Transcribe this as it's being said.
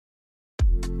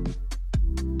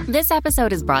This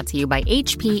episode is brought to you by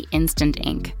HP Instant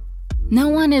Ink. No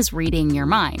one is reading your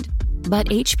mind, but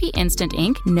HP Instant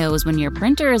Ink knows when your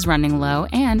printer is running low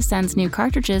and sends new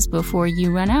cartridges before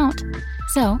you run out.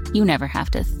 So you never have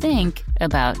to think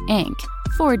about ink.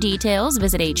 For details,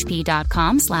 visit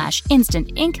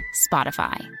hp.com/instant ink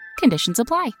Spotify. Conditions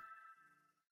apply.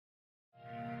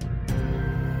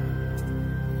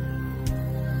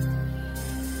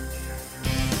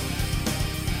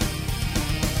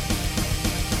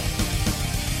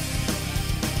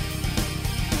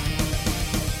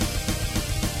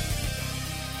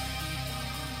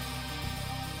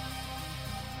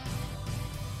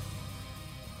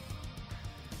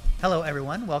 Hello,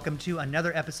 everyone. Welcome to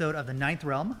another episode of The Ninth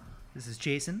Realm. This is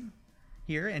Jason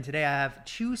here, and today I have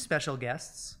two special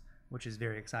guests, which is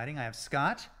very exciting. I have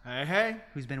Scott, Hey.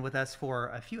 who's been with us for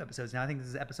a few episodes now. I think this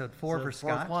is episode 4 for Fourth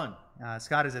Scott. one.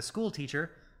 Scott is a school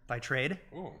teacher by trade,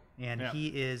 and Yeah. he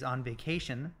is on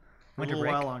vacation, For a winter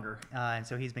little break, while longer. And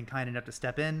so he's been kind enough to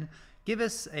step in, give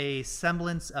us a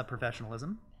semblance of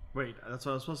professionalism. Wait, that's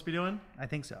what I was supposed to be doing? I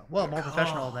think so. Well, more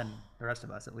professional than the rest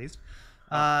of us, at least.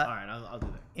 All right, I'll do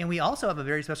that. And we also have a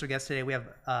very special guest today. We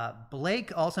have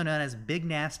Blake, also known as Big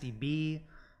Nasty B,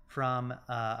 from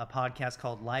a podcast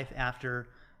called Life After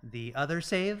the Other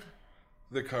Save.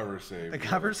 The cover save. The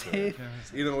cover save.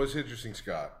 You know, it's interesting,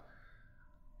 Scott.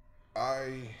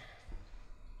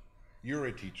 You're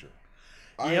a teacher.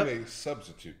 I am a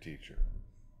substitute teacher.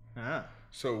 Ah.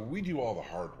 So we do all the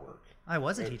hard work. I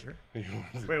was a teacher.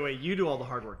 Wait, you do all the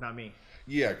hard work, not me.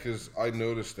 Yeah, because I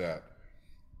noticed that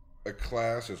a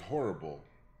class as horrible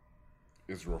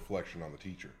is a reflection on the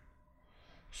teacher.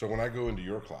 So when I go into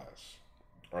your class,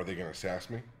 are they going to sass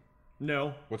me?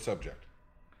 No. What subject?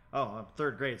 Oh, I'm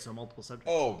third grade, so multiple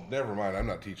subjects. Oh, never mind. I'm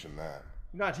not teaching that.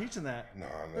 You're not teaching that. No,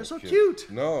 I'm They're not so kidding.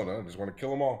 cute. No, I just want to kill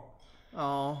them all.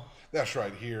 Oh. That's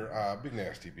right here. Big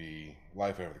Nasty B,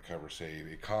 Life After the Cover Save,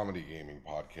 a comedy gaming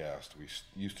podcast. We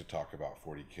used to talk about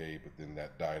 40K, but then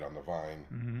that died on the vine.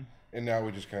 Mm-hmm. And now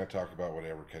we just kind of talk about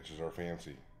whatever catches our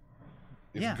fancy.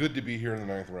 It's good to be here in the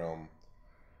Ninth Realm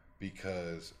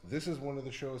because this is one of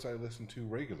the shows I listen to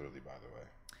regularly, by the way.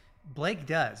 Blake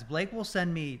does. Blake will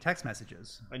send me text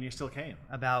messages And you still came.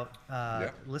 about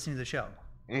listening to the show,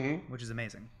 Mm-hmm. which is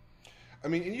amazing. I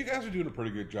mean, and you guys are doing a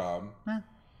pretty good job. Huh.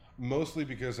 Mostly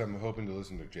because I'm hoping to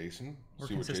listen to Jason, We're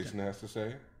see consistent. what Jason has to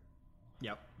say.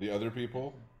 Yep. The other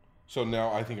people. So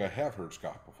now I think I have heard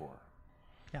Scott before.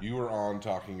 Yeah. You were on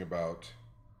talking about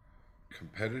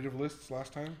competitive lists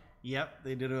last time. Yep,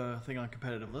 they did a thing on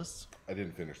competitive lists. I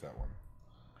didn't finish that one.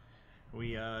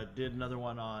 We did another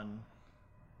one on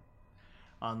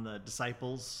the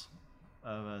disciples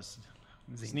of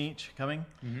Sneech coming.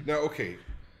 Mm-hmm. Now, okay,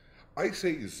 I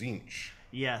say Zinch.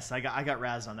 Yes, I got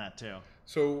razzed on that too.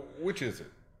 So which is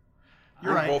it?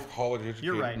 You're We're right. both college educated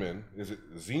You're right. men. Is it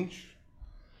Zinch?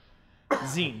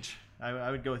 Zinch.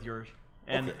 I would go with yours.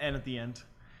 And Okay. and at the end,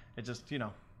 it just, it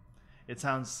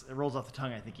rolls off the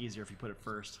tongue, I think, easier if you put it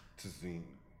first. To Zine.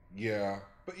 Yeah,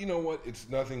 but you know what? It's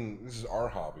nothing. This is our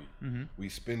hobby. Mm-hmm. We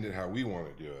spend it how we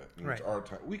want to do it. And Right. It's our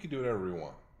time. We can do whatever we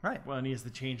want. Right. Well, and he has to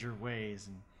change your ways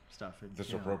and stuff.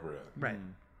 That's appropriate. Right.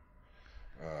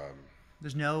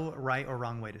 There's no right or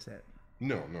wrong way to say it.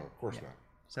 No, of course not.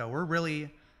 So we're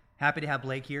really happy to have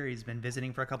Blake here. He's been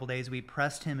visiting for a couple days. We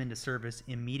pressed him into service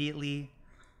immediately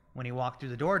when he walked through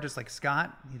the door, just like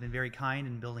Scott. He's been very kind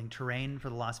in building terrain for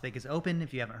the Las Vegas Open.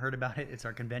 If you haven't heard about it, it's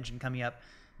our convention coming up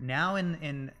now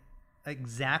in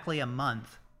exactly a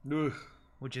month, Ugh.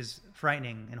 which is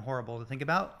frightening and horrible to think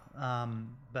about.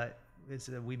 But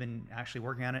we've been actually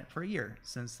working on it for a year,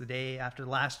 since the day after the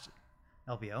last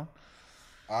LVO.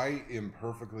 I am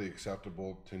perfectly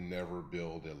acceptable to never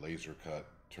build a laser cut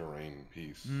terrain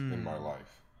piece in my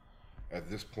life. At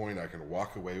this point, I can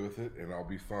walk away with it and I'll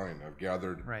be fine. I've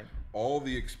gathered all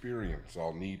the experience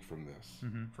I'll need from this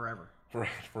Forever.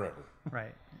 forever.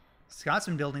 Right. Scott's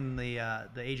been building the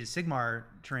Age of Sigmar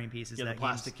terrain pieces. Yeah, the that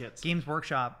plastic kits. Games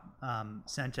Workshop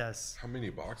sent us How many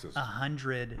boxes?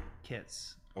 100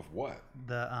 kits. Of what?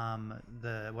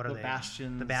 The what are The they?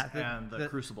 bastions and the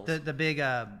crucibles. The big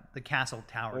the castle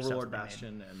tower. Overlord stuff that they made.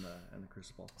 Bastion and the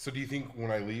Crucible. So do you think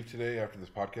when I leave today after this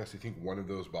podcast, do you think one of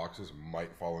those boxes might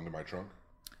fall into my trunk?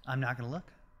 I'm not going to look.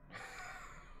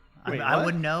 Wait, I what?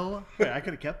 wouldn't know. Wait, I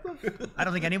could have kept them? I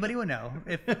don't think anybody would know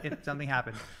if something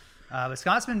happened. But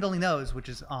Scott's been building those, which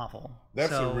is awful.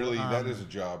 That's So, that is a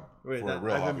job Wait, for a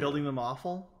real I've been hobby. building them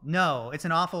awful? No, it's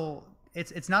an awful.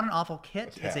 It's not an awful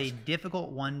kit. It's a task.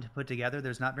 difficult one to put together.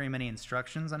 There's not very many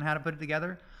instructions on how to put it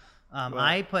together.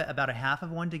 I put about a half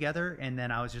of one together, and then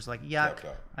I was just like, yuck. Tapped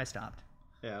out. I stopped.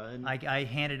 Yeah, and I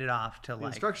handed it off to the like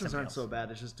instructions somebody aren't so else. bad.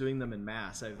 It's just doing them in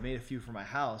mass. I've made a few for my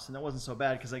house, and that wasn't so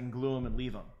bad because I can glue them and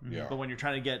leave them. Yeah. But when you're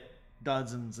trying to get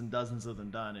dozens and dozens of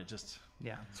them done, it just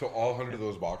Yeah. So all 100 of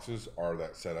those boxes are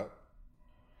that setup?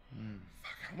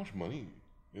 Fuck, how much money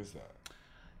is that?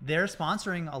 They're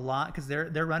sponsoring a lot because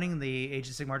they're running the Age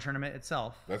of Sigmar tournament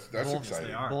itself. That's Both- exciting.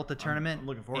 they are. Both the tournament I'm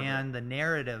looking forward to and the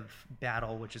narrative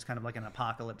battle, which is kind of like an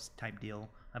apocalypse type deal,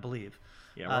 I believe.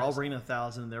 yeah. We're all bringing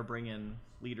 1,000. They're bringing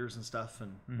leaders and stuff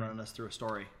and running us through a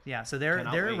story. Yeah, so they're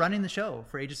Cannot they're wait. running the show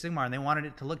for Age of Sigmar, and they wanted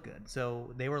it to look good.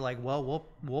 So they were like, "Well,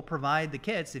 we'll provide the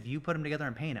kits if you put them together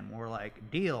and paint them." We're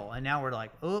like, "Deal." And now we're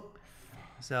like, "Oop."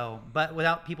 So, but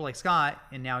without people like Scott,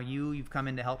 and now you've come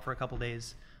in to help for a couple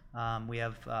days. We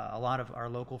have a lot of our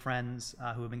local friends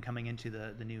who have been coming into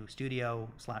the new studio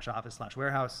 / office /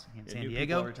 warehouse in Get San new people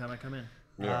Diego. every time I come in.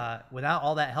 Yeah. Without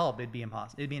all that help, it'd be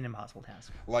impossible. It'd be an impossible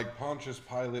task. Like Pontius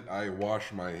Pilate, I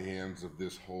wash my hands of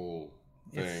this whole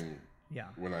thing Yeah,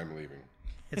 when I'm leaving.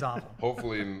 it's awful.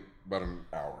 Hopefully in about an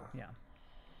hour. Yeah,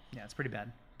 it's pretty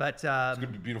bad. But It's going to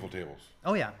be beautiful tables.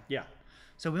 oh yeah, Yeah.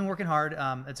 so we've been working hard.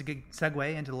 It's a good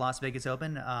segue into the Las Vegas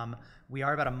Open. We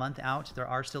are about a month out. There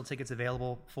are still tickets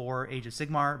available for Age of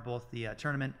Sigmar, both the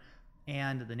tournament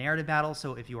and the narrative battle.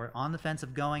 So if you are on the fence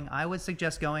of going, I would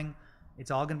suggest going. It's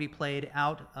all going to be played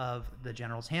out of the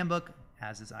General's Handbook,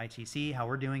 as is ITC, how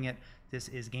we're doing it. This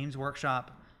is Games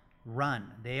Workshop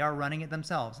run. They are running it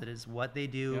themselves. It is what they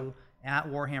do at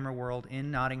Warhammer World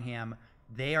in Nottingham.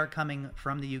 They are coming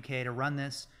from the UK to run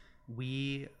this.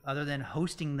 We, other than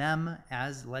hosting them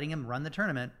as letting them run the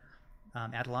tournament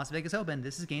at the Las Vegas Open,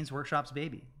 this is Games Workshop's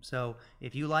baby. So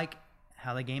if you like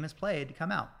how the game is played,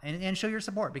 come out and show your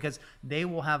support, because they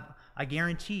will have, I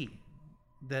guarantee,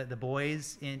 the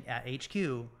boys at HQ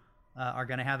are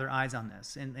going to have their eyes on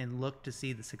this and look to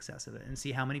see the success of it and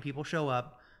see how many people show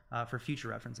up for future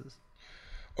references.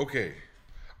 Okay,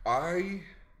 I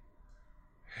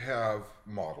have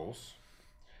models,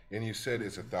 and you said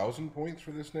it's 1,000 points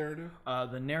for this narrative?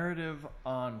 The narrative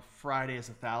on Friday is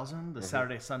 1,000. The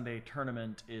Saturday Sunday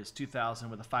tournament is 2,000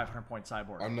 with a 500-point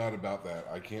sideboard. I'm not about that.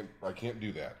 I can't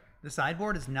do that. The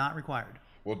sideboard is not required.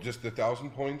 Well, just the 1,000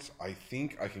 points, I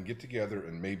think I can get together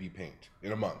and maybe paint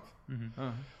in a month.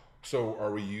 So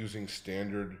are we using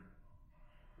standard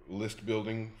list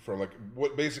building for like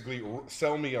what? Basically,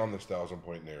 sell me on this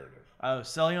 1,000-point narrative.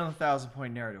 Selling on the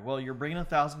 1,000-point narrative. Well, you're bringing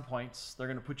 1,000 points. They're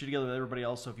going to put you together with everybody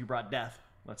else. So if you brought death,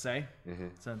 let's say,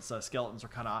 since skeletons are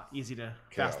kind of easy to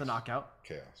fast the knockout.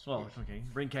 Chaos. Well, okay,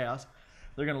 bring chaos.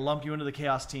 They're going to lump you into the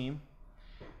chaos team.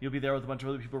 You'll be there with a bunch of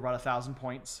other people who brought 1,000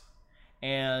 points.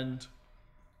 And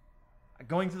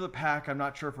going through the pack, I'm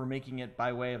not sure if we're making it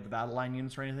by way of the battle line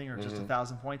units or anything, or just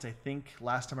 1,000 points. I think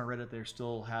last time I read it, they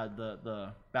still had the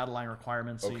battle line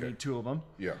requirements, so you Okay. need 2 of them.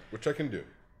 Yeah, which I can do.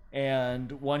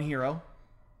 And 1 hero.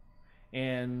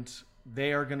 And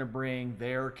they are going to bring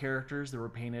their characters that were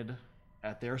painted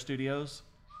at their studios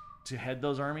to head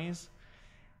those armies.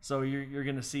 So you're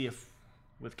going to see if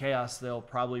with Chaos they'll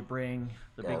probably bring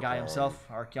the big guy Archon. himself,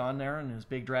 Archeon, there, and his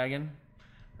big dragon.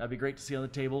 That'd be great to see on the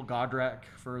table. Gordrak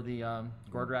for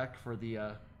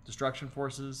the Destruction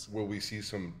Forces. Will we see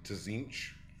some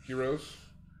Tzinch heroes?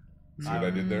 See what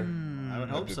I did there? I would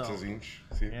hope did so. Tzinch.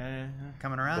 See? Yeah.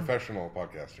 Coming around. Professional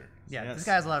podcaster. Yeah, Yes. this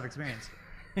guy has a lot of experience.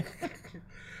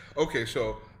 Okay,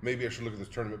 so maybe I should look at this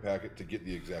tournament packet to get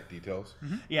the exact details.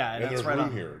 Yeah, And that's there's right room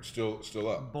on. here. It's still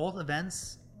up. Both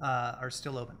events are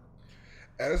still open.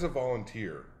 As a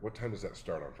volunteer, what time does that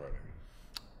start on Friday?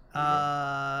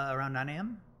 Around 9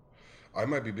 a.m. I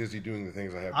might be busy doing the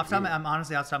things I have Off to top, do. I'm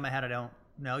honestly off the top of my head. I don't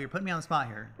know. You're putting me on the spot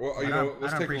here. Well, I you don't- know,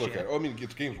 let's I don't take a look appreciate at it. Oh, I mean,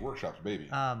 it's Games Workshop's baby.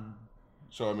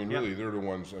 So, I mean, really, they're the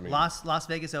ones. I mean,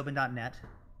 LasVegasOpen.net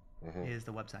Mm-hmm. is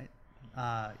the website.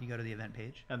 You go to the event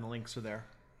page. And the links are there.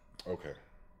 okay.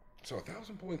 So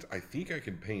 1,000 points. I think I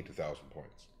can paint 1,000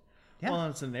 points. Yeah. Well,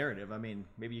 it's a narrative. I mean,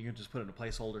 maybe you can just put in a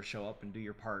placeholder, show up, and do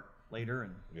your part later.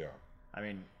 And Yeah. I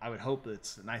mean, I would hope that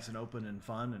it's nice and open and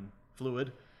fun and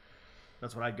fluid.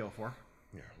 That's what I'd go for.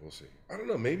 Yeah, we'll see. I don't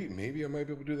know. Maybe I might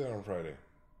be able to do that on Friday.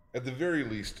 At the very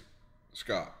least,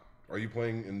 Scott, are you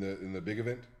playing in the big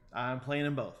event? I'm playing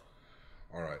in both.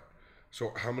 All right.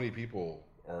 So how many people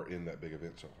are in that big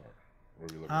event so far?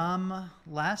 What are we looking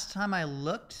at? Last time I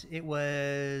looked, it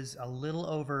was a little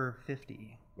over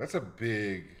 50 That's a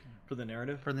big. For the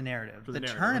narrative? for the narrative. For the the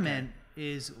narrative, tournament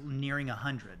is nearing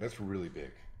 100. That's really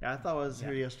big. Yeah, I thought I was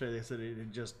here yesterday. They said it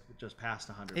had just passed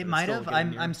 100. It but might it's still have.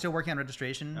 getting I'm near. still working on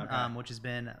registration, Okay. which has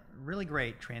been really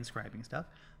great transcribing stuff.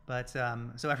 But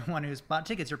so everyone who's bought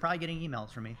tickets, you're probably getting emails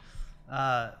from me.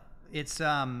 It's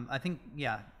I think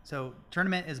so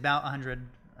tournament is about 100.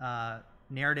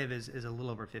 Narrative is a little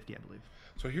over 50, I believe.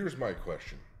 So here's my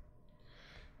question.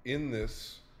 In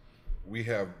this, we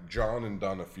have John and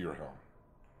Donna Fearhelm.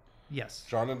 Yes.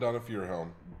 John and Donna Fearhelm.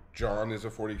 John is a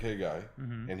 40K guy,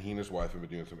 and he and his wife have been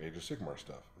doing some Age of Sigmar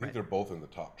stuff. I think they're both in the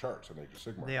top charts on Age of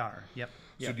Sigmar. They are. Yep.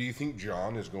 So do you think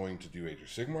John is going to do Age of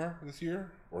Sigmar this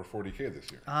year or 40K this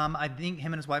year? I think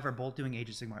him and his wife are both doing Age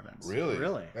of Sigmar events. Really?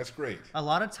 Really? That's great. A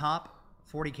lot of top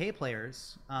 40K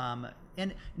players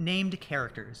and named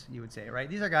characters, you would say, right?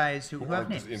 These are guys who have Aren't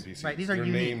names, just NPCs. right? These are They're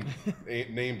unique.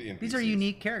 named NPCs. These are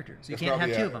unique characters. You That's can't have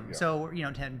probably two of them. yeah.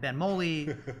 So Ben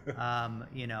Moley,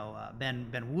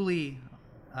 Ben Woolley,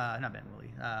 not Ben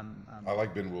Woolley. I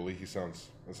like Ben Woolley. That sounds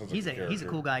like He's a a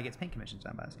cool guy. Gets paint commissions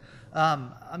done by us.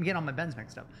 I'm getting all my Bens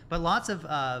mixed up, but lots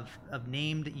of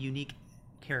named unique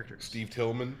characters. Steve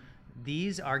Tillman.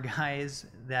 These are guys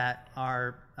that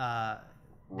are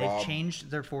they've Rob changed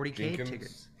their 40K Jenkins.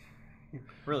 tickets.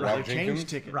 Really? Rob They changed Jenkins?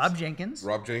 tickets. Rob Jenkins.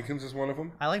 Rob Jenkins is one of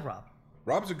them. I like Rob.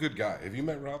 Rob's a good guy. Have you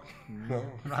met Rob? No.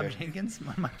 Rob Okay. Jenkins, one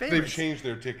of my They've favorites. changed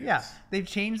their tickets. Yeah, they've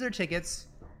changed their tickets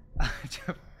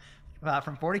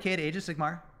from 40K to Age of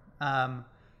Sigmar, and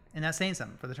that's saying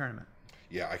something for the tournament.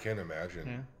 Yeah, I can't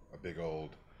imagine a big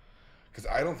old. Because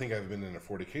I don't think I've been in a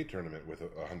 40K tournament with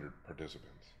 100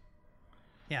 participants.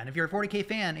 Yeah, and if you're a 40K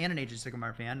fan and an Age of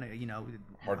Sigmar fan,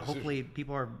 Hard hopefully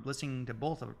people are listening to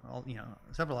both,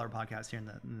 several other podcasts here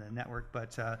in the network.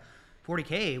 But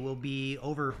 40K will be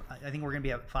over. I think we're going to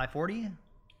be at 540.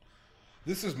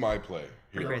 This is my play.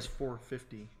 It Here. was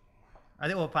 450. I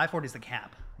think 540 is the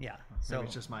cap. Yeah. So Maybe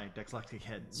it's just my dyslexic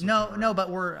head. no, but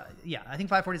I think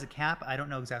 540 is a cap. I don't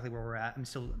know exactly where we're at.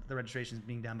 The registration is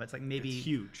being done, but it's like maybe It's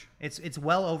huge. It's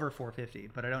well over 450,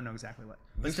 but I don't know exactly what.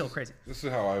 But This still is- crazy. This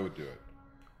is how I would do it.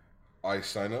 I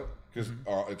sign up because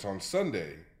it's on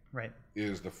Sunday. Right.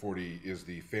 Is the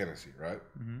fantasy, right?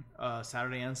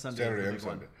 Saturday and Sunday. Saturday is the and big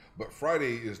one. Sunday. But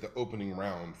Friday is the opening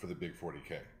round for the big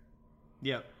 40K.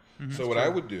 Yep. So what I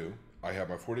would do, I have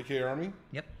my 40K army.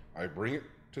 Yep. I bring it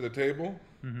to the table.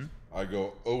 I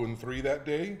go 0-3 that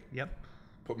day. Yep.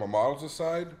 Put my models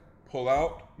aside. Pull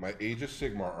out my Age of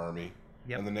Sigmar army.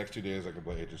 Yep. And the next 2 days I can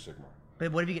play Age of Sigmar.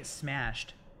 But what if you get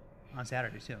smashed on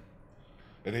Saturday too?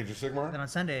 At Age of Sigmar? Then on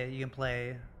Sunday you can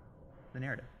play the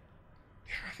narrative.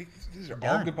 Yeah, I think these are all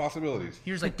Done. good possibilities.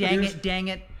 You're just like, Here's- dang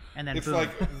it, and then It's boom.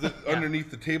 like underneath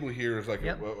the table here is like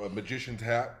Yep. Mm-hmm. a magician's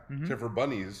hat. Except for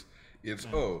bunnies, it's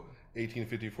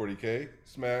 1850 40K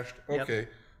smashed. Yep. Okay,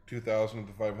 2,000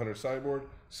 to 500 sideboard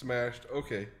smashed.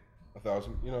 Okay,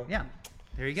 1,000. Yeah.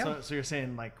 There you go. So you're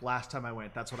saying like last time I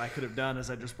went, that's what I could have done is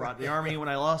I just brought the army when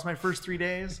I lost my first 3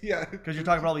 days. Yeah. Because you're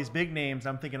talking about all these big names.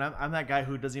 I'm thinking I'm that guy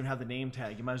who doesn't even have the name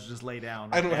tag. You might as well just lay down.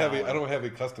 I don't have now. a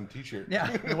custom T-shirt.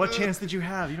 yeah. And what chance did you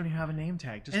have? You don't even have a name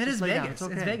tag. Just, And it just is lay Vegas. down. It's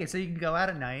okay. It's Vegas, so you can go out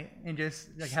at night and just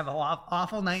like have an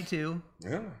awful night too.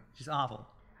 Yeah. Just awful.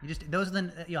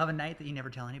 You'll have a night that you never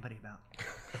tell anybody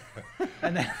about.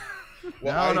 And then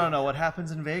Well, No. What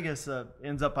happens in Vegas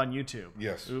ends up on YouTube.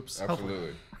 Yes. Oops.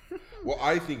 Absolutely. Well,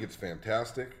 I think it's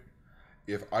fantastic.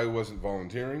 If I wasn't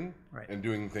volunteering Right. and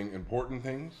doing important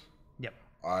things, yep.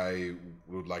 I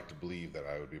would like to believe that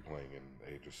I would be playing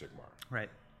in Age of Sigmar. Right.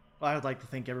 Well, I would like to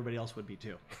think everybody else would be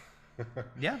too.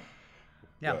 Yeah.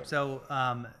 Yeah. But-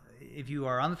 So if you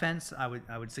are on the fence, I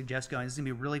would suggest going. This is gonna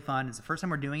be really fun. It's the first time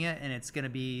we're doing it, and it's gonna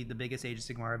be the biggest Age of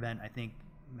Sigmar event I think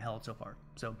held so far.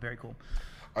 So very cool.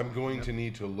 I'm going to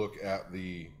need to look at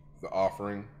the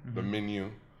offering, the menu,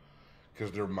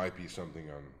 because there might be something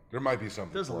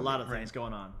There's a for lot me. of things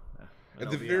going on. At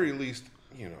the very least,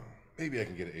 maybe I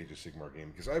can get an Age of Sigmar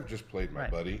game because I've just played my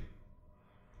Right. buddy,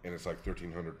 and it's like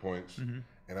 1,300 points, and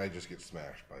I just get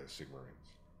smashed by his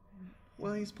Sigmarines.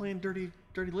 Well, he's playing dirty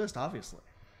list, obviously.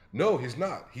 No, he's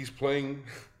not. He is playing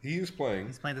He's playing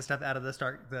the stuff out of the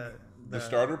start the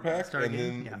starter pack starter and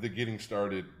game, then yeah. the getting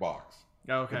started box.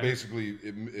 Okay. But basically,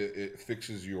 it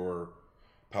fixes your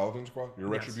Paladin squad,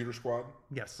 your Yes. Retributor squad,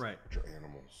 Yes. Right. which are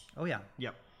animals. Oh yeah.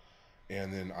 Yep.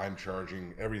 And then I'm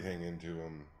charging everything into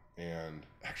him. And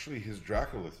actually, his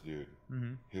Dracolith dude,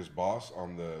 his boss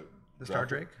on the Star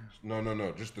Drake?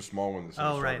 No, just the small one that's in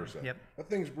Oh, the starter right. set. Yep. That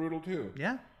thing's brutal too.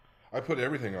 Yeah. I put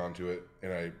everything onto it,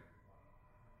 and I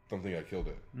don't think I killed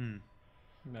it.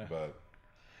 Yeah. But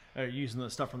Are you using the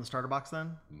stuff from the starter box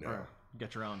then? No. Or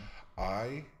get your own.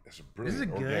 it's a This is a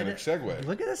brilliant good organic segue.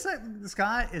 Look at this.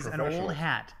 Scott is an Professional. old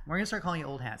hat. We're gonna start calling you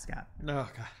Old Hat Scott. Oh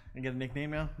God, I get a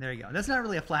nickname now. There you go. That's not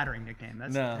really a flattering nickname.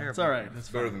 That's No, terrible. it's all right. It's That's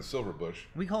better fine. than Silverbush.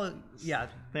 We call it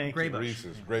Thank Gray you. Bush.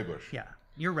 Reese's Graybush. Yeah,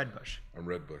 you're Red Bush. I'm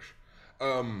Redbush.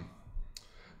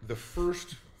 The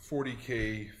first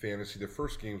 40K fantasy, the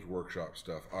first Games Workshop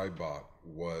stuff I bought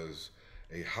was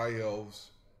a High Elves,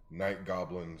 Night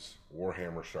Goblins,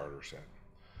 Warhammer starter set,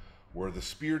 where the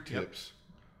spear tips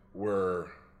were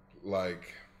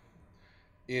like,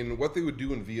 in what they would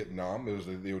do in Vietnam, it was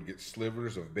that they would get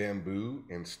slivers of bamboo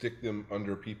and stick them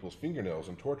under people's fingernails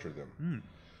and torture them.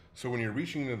 So when you're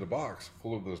reaching into the box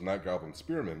full of those Night Goblin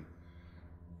spearmen,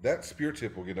 that spear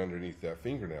tip will get underneath that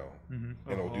fingernail, and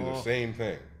it'll do the same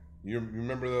thing. You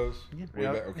remember those? Yeah. Way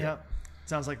back? Okay. Yep.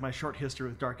 Sounds like my short history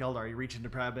with Dark Eldar. You reach in to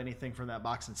grab anything from that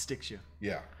box and sticks you.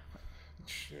 Yeah.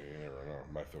 You never know.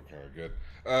 Might feel kind of good.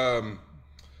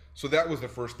 So that was the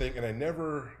first thing, and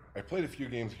I played a few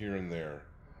games here and there,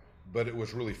 but it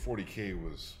was really 40K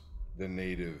was the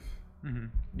native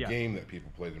game that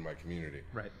people played in my community.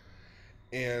 Right.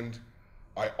 And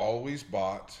I always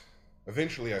bought,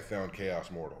 eventually I found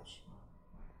Chaos Mortals.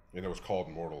 And it was called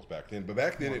Mortals back then. But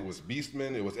back then it was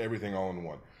Beastmen, it was everything all in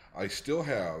one. I still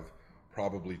have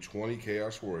probably 20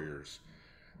 Chaos Warriors.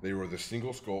 They were the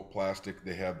single sculpt plastic.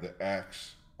 They had the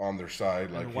axe on their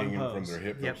side, like hanging from their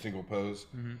hip, single pose.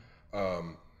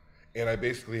 And I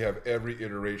basically have every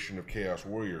iteration of Chaos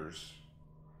Warriors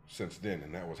since then.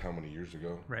 And that was how many years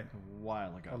ago? Right. A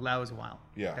while ago. Well, that was a while.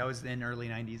 Yeah. That was in early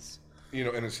 90s. You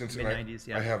know, and since Mid-90s,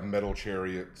 yeah. I have metal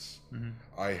chariots.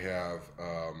 I have,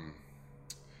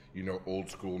 old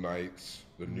school knights,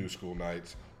 the new school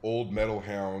knights, old metal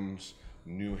hounds,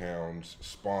 new hounds,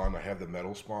 spawn. I have the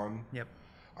metal spawn. Yep.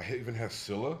 I even have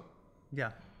Scylla.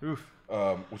 Yeah. Oof.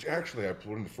 Which actually,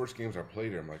 one of the first games I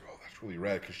played her, I'm like, oh, that's really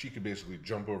rad, because she could basically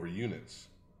jump over units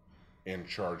and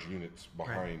charge units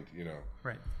behind,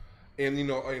 Right. And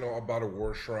I bought a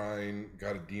War Shrine,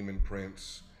 got a Demon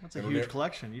Prince. That's a huge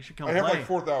collection. You should come I play. have like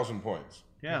 4,000 points.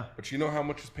 Yeah. But you know how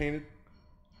much is painted?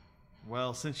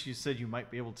 Well, since you said you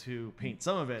might be able to paint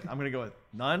some of it, I'm going to go with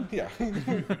none. Yeah.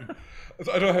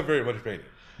 So I don't have very much painted.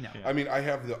 No. Yeah. I mean, I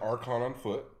have the Archon on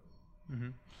foot.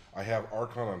 I have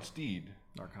Archon on steed.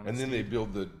 And then they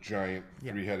build the giant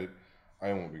three-headed.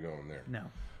 I won't be going there. No.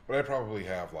 But I probably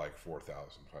have like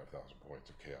 4,000, 5,000 points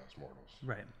of Chaos Mortals.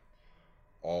 Right.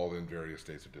 All in various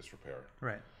states of disrepair.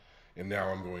 Right. And now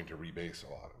I'm going to rebase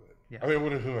a lot of it. Yeah. I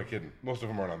mean, who am I kidding? Most of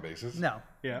them aren't on bases. No.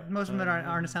 Yeah. Most of them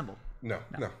aren't assembled. No.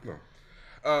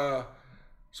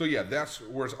 So yeah, that's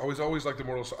where I was always like the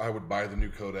Mortals. I would buy the new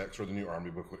Codex or the new Army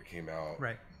book when it came out.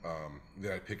 Right.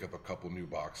 Then I'd pick up a couple new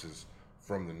boxes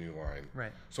from the new line.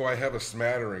 Right. So I have a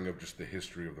smattering of just the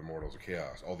history of the Mortals of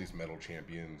Chaos, all these metal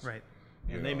champions. Right.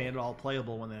 And they made it all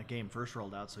playable when the game first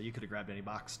rolled out, so you could have grabbed any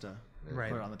box to Right.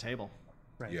 put it on the table.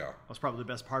 Right. Yeah. That's probably the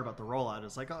best part about the rollout.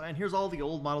 It's like, oh, and here's all the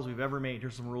old models we've ever made.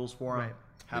 Here's some rules for them. Right.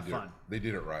 Have fun. They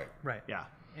did it right. Right. Yeah.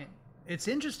 It's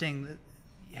interesting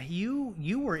that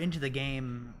you were into the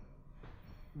game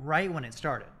right when it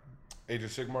started. Age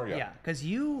of Sigmar, yeah. Yeah, because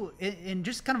in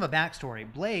just kind of a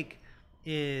backstory, Blake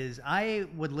I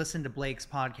would listen to Blake's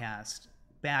podcast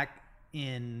back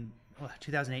in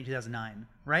 2008, 2009,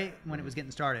 right when it was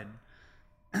getting started.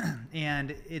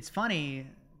 And it's funny,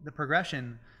 the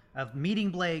progression of meeting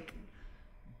Blake,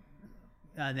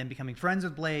 and then becoming friends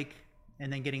with Blake,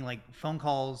 and then getting like phone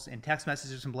calls and text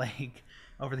messages from Blake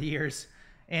over the years.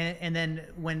 And then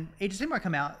when Age of Sigmar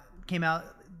came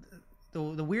out,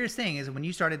 the weirdest thing is when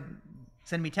you started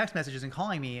sending me text messages and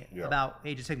calling me about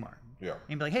Age of Sigmar. Yeah.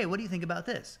 And be like, hey, what do you think about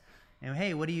this? And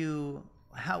hey, what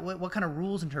kind of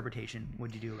rules interpretation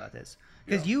would you do about this?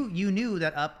 Because you knew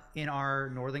that up in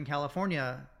our Northern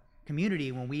California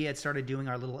community, when we had started doing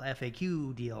our little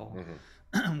FAQ deal,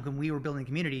 when we were building a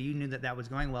community, you knew that was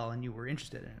going well and you were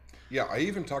interested in it. Yeah, I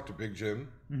even talked to Big Jim.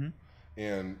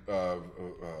 And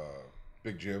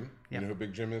Big Jim. You know who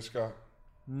Big Jim is, Scott?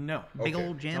 No. Big Okay.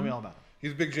 old Jim. Tell me all about it.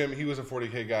 He's Big Jim. He was a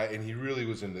 40K guy, and he really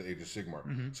was into Age of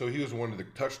Sigmar. So he was one of the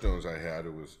touchstones I had.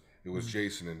 It was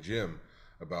Jason and Jim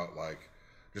about like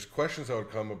just questions that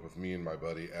would come up with me and my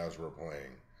buddy as we're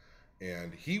playing.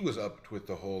 And he was up with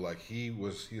the whole he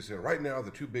said right now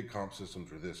the two big comp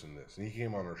systems are this and this. And he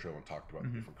came on our show and talked about the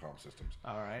different comp systems.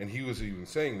 All right. And he was even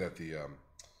saying that the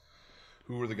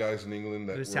who were the guys in England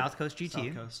that It was were South Coast GT.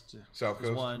 South Coast. South was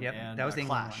Coast? one. Yep, and, that was the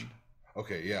England Clash. one.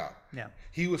 Okay, yeah. Yeah.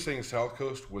 He was saying South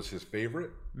Coast was his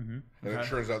favorite, and it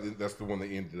turns out that that's the one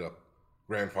they ended up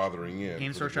grandfathering in.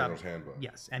 Games for the Workshop. General's Handbook.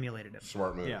 Yes, emulated it.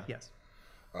 Smart move. Yeah. Yes.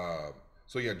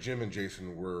 So yeah, Jim and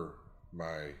Jason were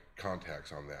my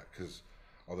contacts on that because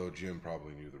although Jim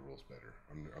probably knew the rules better,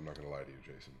 I'm not going to lie to you,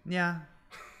 Jason. Yeah.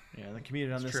 Yeah, the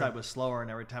community on this true. side was slower,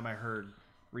 and every time I heard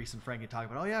Reese and Frankie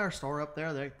talk about, oh yeah, our store up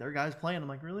there, their guys playing. I'm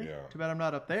like, really? Yeah. Too bad I'm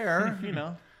not up there.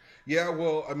 Yeah,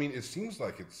 well, I mean, it seems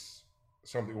like it's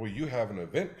something. Well, you have an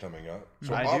event coming up,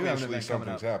 so I do have an obviously event coming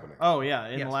something's up. happening. Oh yeah,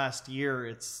 in Yes. the last year,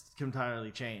 it's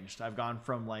entirely changed. I've gone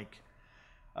from like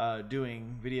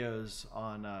doing videos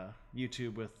on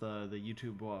YouTube with the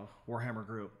YouTube Warhammer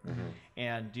group,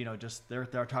 and just they're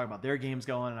talking about their games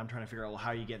going, and I'm trying to figure out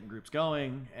how you get in groups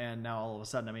going, and now all of a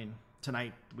sudden, I mean,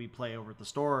 tonight we play over at the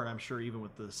store, and I'm sure even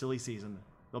with the silly season,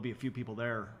 there'll be a few people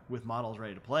there with models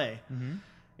ready to play.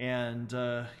 And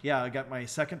I got my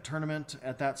second tournament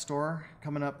at that store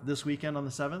coming up this weekend on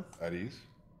the 7th.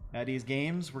 At Ease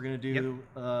Games. We're going to do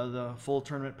the full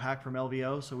tournament pack from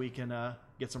LVO so we can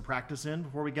get some practice in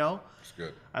before we go. That's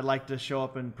good. I'd like to show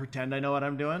up and pretend I know what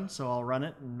I'm doing, so I'll run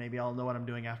it, and maybe I'll know what I'm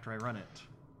doing after I run it.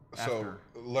 So,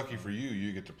 lucky for you,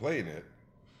 you get to play in it.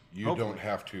 You Hopefully. don't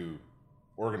have to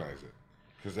organize it,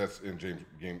 because that's in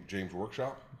James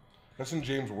Workshop. That's in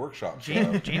James Workshop.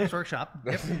 James Workshop.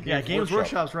 That's in Games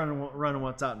Workshop's running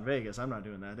what's out in Vegas. I'm not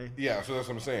doing that. Yeah, so that's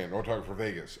what I'm saying. I'm talking for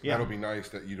Vegas. Yeah. That'll be nice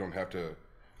that you don't have to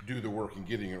do the work in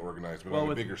getting it organized, but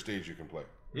on a bigger stage you can play.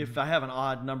 If I have an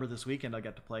odd number this weekend, I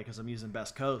get to play because I'm using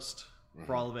Best Coast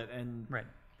for all of it, and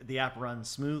the app runs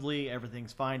smoothly.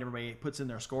 Everything's fine. Everybody puts in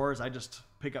their scores. I just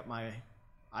pick up my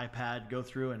iPad, go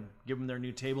through, and give them their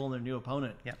new table and their new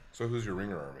opponent. Yep. So who's your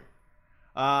ringer army?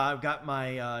 I've got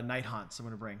my Night Haunts I'm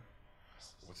going to bring.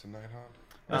 What's a Night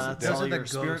Haunt? Those are the your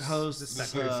Spirit ghosts,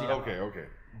 Hosts. Okay.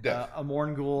 Death. A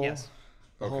Morngul. Yes.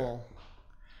 The whole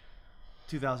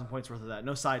 2,000 points worth of that.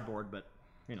 No sideboard, but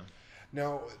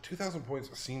Now, 2,000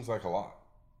 points seems like a lot.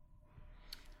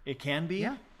 It can be,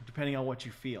 depending on what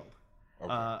you field.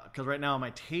 Because right now on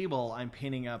my table, I'm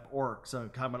painting up orcs. So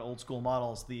talking about old school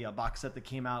models, the box set that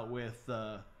came out with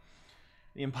the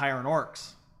Empire and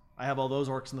orcs. I have all those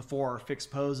orcs in the 4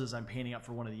 fixed poses I'm painting up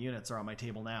for one of the units are on my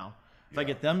table now. If I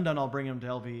get them done, I'll bring them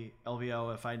to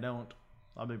LVO. If I don't,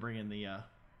 I'll be bringing the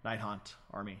Night Haunt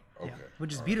army. Okay. Yeah.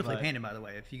 Which is beautifully painted, by the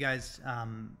way. If you guys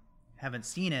haven't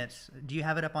seen it, do you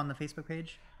have it up on the Facebook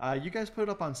page? You guys put it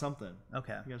up on something.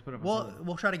 Okay. You guys put it up on something.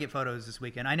 We'll try to get photos this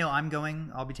weekend. I know I'm going.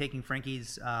 I'll be taking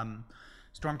Frankie's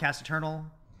Stormcast Eternal.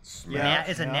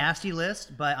 It's a nasty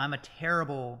list, but I'm a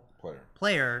terrible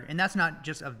player, and that's not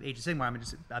just of Age of Sigmar. I'm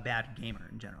just a bad gamer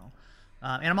in general,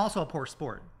 and I'm also a poor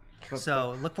sport.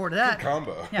 So look forward to that. Good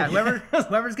combo. Yeah,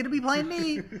 whoever's going to be playing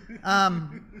me. Do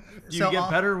you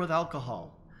get better with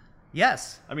alcohol?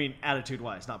 Yes. I mean,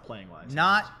 attitude-wise, not playing-wise.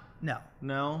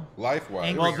 No.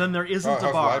 Life-wise. Well, then there isn't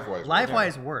a bar.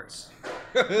 Life-wise worse.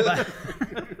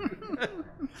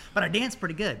 But I dance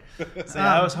pretty good. See,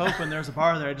 I was hoping there's a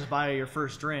bar there. Just buy your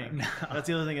first drink. That's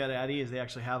the other thing at Ease. They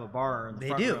actually have a bar in the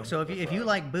front room. So if you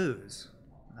like booze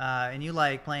and you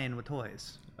like playing with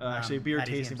toys. Actually, a beer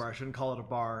tasting bar. I shouldn't call it a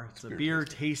bar. It's a beer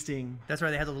tasting. That's why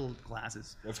they have the little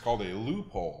glasses. That's called a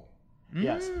loophole.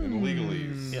 Yes. In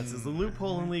legalese. Yes, it's a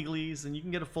loophole in legalese, and you can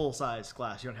get a full-size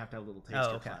glass. You don't have to have a little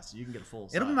taster glass. You can get a full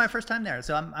size. It'll be my first time there,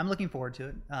 so I'm looking forward to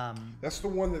it. That's the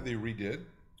one that they redid?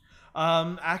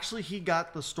 Actually, he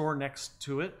got the store next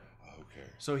to it. Okay.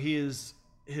 So his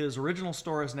original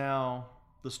store is now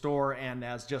the store and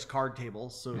as just card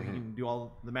tables, so he can do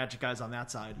all the Magic guys on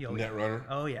that side. Netrunner.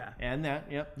 Oh yeah. And that,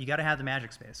 yep. You got to have the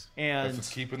Magic space. And That's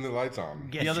what's keeping the lights on.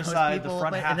 the other side, the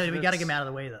front half. And then we got to get them out of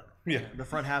the way though. Yeah. The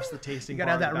front half's the tasting You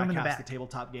bar. gotta have that room in the half's back. the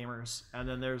tabletop gamers, and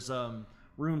then there's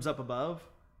rooms up above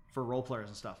for role players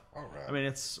and stuff. All right. I mean,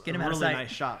 it's Get a 'em out of really sight.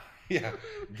 nice shop. Yeah.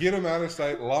 Get them out of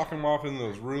sight. Lock them off in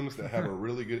those rooms that have a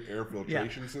really good air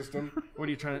filtration system. What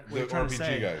are you trying The to RPG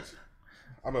say? guys.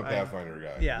 I'm a Pathfinder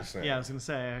guy. Yeah. Just saying. Yeah, I was gonna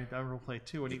say I role play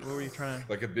too. What were you trying to?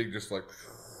 Like a big, just like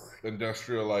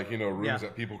industrial, rooms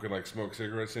that people can like smoke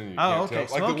cigarettes in. And you Oh, can't okay. tell. Like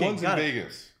the Smoking, ones in got it.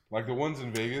 Vegas. Like the ones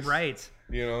in Vegas. Right.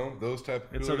 Those type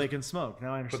of It's so coolers. they can smoke.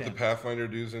 Now I Put understand. the Pathfinder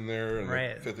dudes in there, and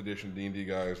Right. the 5th edition D&D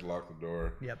guys lock the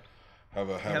door. Yep. Have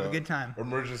a good time.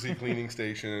 Emergency cleaning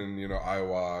station, eye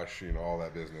wash, all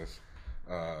that business.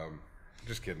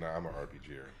 Just kidding. I'm an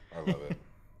RPGer. I love it.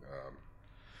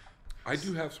 I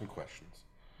do have some questions.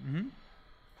 Mm-hmm.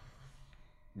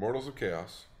 Mortals of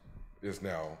Chaos is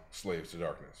now Slaves to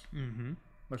Darkness. Mm-hmm.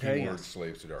 Okay. Keyword Yes.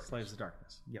 Slaves to Darkness. Slaves of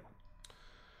Darkness. Yep.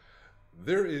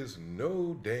 There is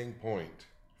no dang point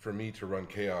for me to run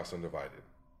Chaos Undivided.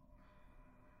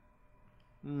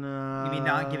 No. You mean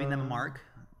not giving them a mark?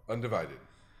 Undivided.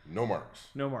 No marks.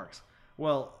 No marks.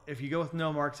 Well, if you go with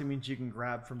no marks, it means you can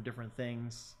grab from different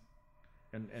things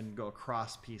and go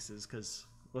across pieces. Because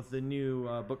with the new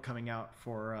book coming out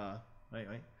for wait.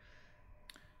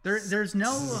 There's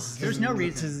no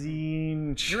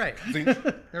reason. You're right.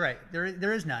 You're right.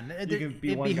 There is none. You can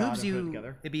be one god and put it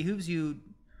together. It behooves you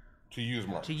To use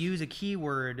marks. to use a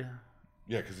keyword.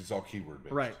 Yeah, because it's all keyword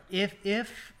based. Right.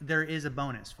 If there is a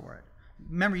bonus for it.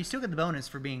 Remember, you still get the bonus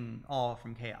for being all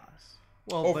from Chaos.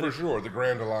 Well, Oh, but for if- sure. The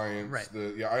Grand Alliance. Right.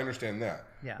 I understand that.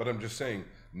 Yeah. But I'm just saying,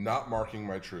 not marking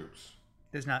my troops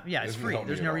There's not. Yeah, it's Doesn't free. help me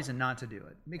There's at no all. reason not to do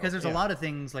it because there's a Yeah. lot of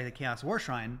things like the Chaos War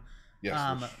Shrine,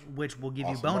 Yes, which will give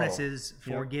you awesome model. bonuses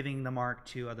for Yep. giving the mark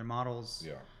to other models.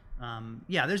 Yeah.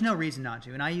 Yeah, there's no reason not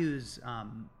to. And I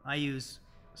use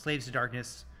Slaves to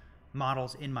Darkness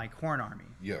models in my Khorne army,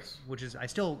 Yes. which is I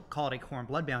still call it a Khorne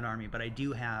Bloodbound army, but I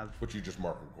do have. But you just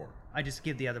mark them corner. I just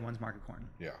give the other ones mark of Khorne.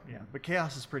 Yeah. Yeah, but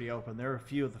Chaos is pretty open. There are a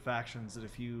few of the factions that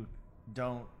if you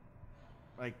don't,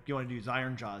 like, you want to use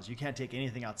Iron Jaws, you can't take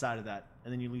anything outside of that,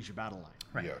 and then you lose your battle line.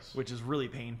 Right. Yes. Which is really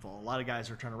painful. A lot of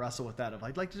guys are trying to wrestle with that. Of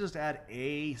I'd like to just add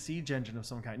a siege engine of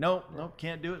some kind. Nope,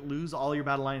 can't do it. Lose all your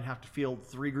battle line and have to field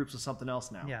 3 groups of something else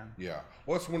now. Yeah. Yeah.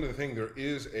 Well, that's one of the things. There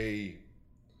is a.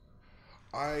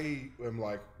 I am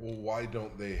like, well, why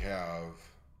don't they have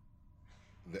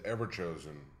the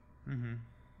Everchosen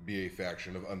be a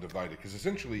faction of Undivided? Because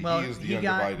essentially, Well, he is the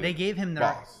Undivided. they gave him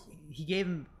boss. he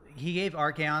gave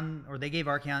Archaon, or they gave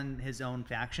Archaon his own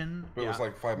faction, But it was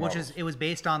like 5 which models. it was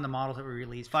based on the models that were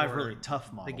released. 5 for really tough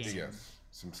the models. game. Yes.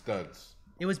 Some studs.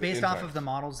 It was The based end off times. of the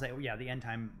models that, the end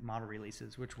time model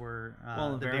releases, which were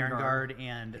Well, the the Baron Vanguard. Guard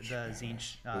and the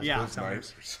Zinch. Those Summoners.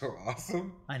 knights are so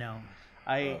awesome. I know.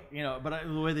 But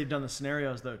the way they've done the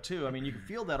scenarios though too. I mean, you can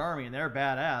field that army and they're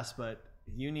badass, but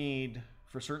you need,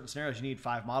 for certain scenarios, you need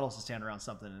 5 models to stand around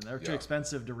something, and they're too Yeah.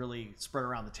 expensive to really spread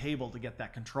around the table to get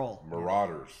that control.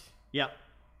 Marauders. Yep.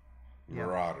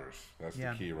 Marauders. That's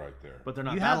Yeah. the key right there. But they're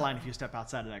not You battle have- line if you step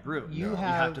outside of that group. You You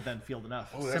have- have to then field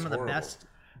enough. Oh, that's Some of the horrible. best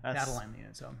That's- battle line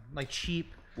units, so like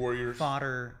cheap Warriors.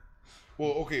 fodder.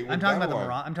 Well, okay. I'm talking about the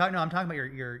Marauder. I'm talking about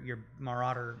your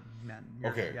Marauder men.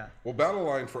 Okay. Yeah. Well, battle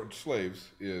line for slaves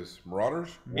is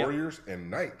Marauders, Warriors, and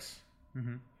Knights.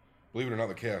 Mm-hmm. Believe it or not,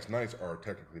 the Chaos Knights are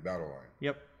technically battle line,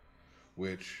 Yep.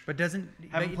 which But doesn't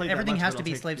Haven't played that everything much, has but to I'll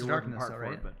be take Slaves to your word and Darkness, part though,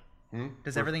 for right? it, but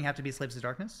Does everything have to be Slaves to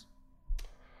Darkness?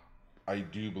 I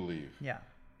do believe. Yeah.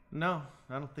 no,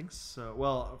 I don't think so.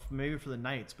 Well, maybe for the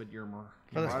Knights, but your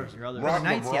the- Marauders, your other.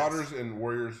 Knights, yes. Marauders and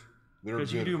Warriors, they're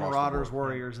Because you good do across the Marauders, board.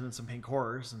 Warriors, and then some Pink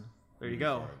Horrors, and there you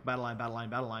go. Battle line, battle line,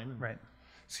 battle line. Right.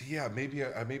 See, yeah, maybe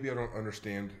I don't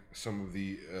understand some of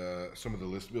the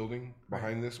list building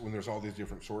behind this when there's all these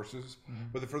different sources. Mm-hmm.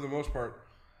 But for the most part,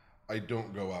 I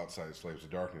don't go outside Slaves of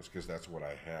Darkness because that's what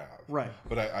I have. Right.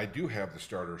 But I do have the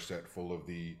starter set full of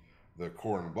the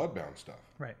Khorne Bloodbound stuff.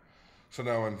 Right. So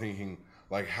now I'm thinking,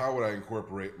 like, how would I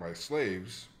incorporate my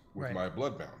slaves with Right. my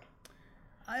Bloodbound?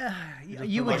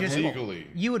 You would Like just legally.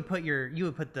 you would put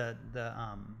the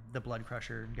Blood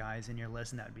Crusher guys in your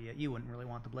list, and that'd be it. You wouldn't really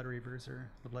want the Blood Reavers or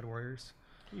the Blood Warriors.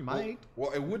 You might.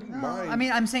 Well, I wouldn't mind. I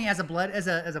mean, I'm saying as a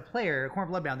player, Khorne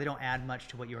Bloodbound, they don't add much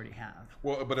to what you already have.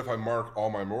 Well, but if I mark all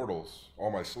my mortals,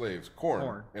 all my slaves, Khorne,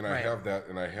 Khorne. and I Right.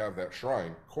 have that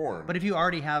shrine, Khorne. But if you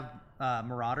already have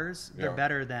Marauders, they're Yeah.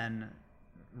 better than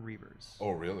Reavers.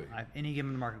 Oh, really? Any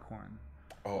given mark of Khorne.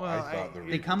 Oh, Well, I thought the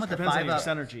They come with the Depends on 5 your up.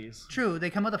 synergies. True, they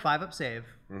come with a 5-up save,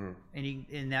 Mm-hmm.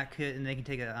 and they can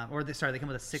take a they come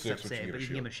with a 6-up Six, which you save, get a but you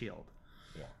can give them a shield.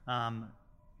 shield. Yeah.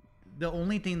 The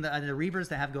only thing that the Reavers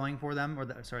that have going for them, or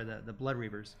the Blood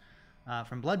Reavers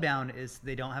from Bloodbound, is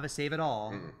they don't have a save at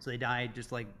all, so they die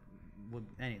just like with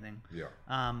anything. Yeah.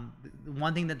 The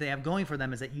one thing that they have going for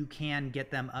them is that you can get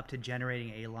them up to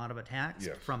generating a lot of attacks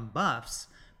Yes. from buffs,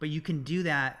 but you can do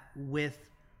that with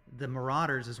the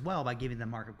Marauders as well by giving them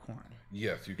Mark of Khorne.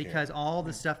 Yes, you can. Because all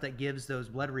the stuff that gives those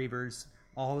Blood Reavers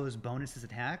all those bonuses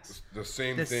attacks, the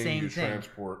same the thing same you thing.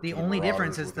 transport. The to only Marauders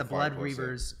difference is with the 5 Blood plus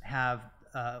Reavers have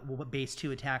will base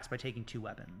 2 attacks by taking 2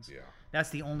 weapons. Yeah. That's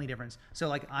the only difference. So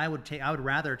like I would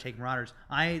rather take Marauders.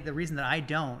 The reason that I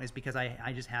don't is because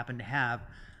I just happen to have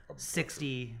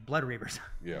 60 Blood Reavers.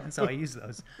 Yeah. And so I use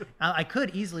those. I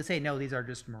could easily say no, these are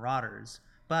just Marauders,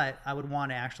 but I would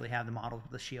want to actually have the models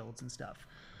with the shields and stuff.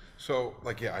 So,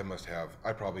 like, yeah,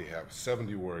 I probably have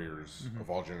 70 warriors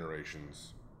of all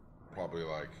generations, probably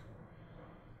like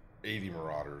 80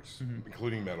 marauders,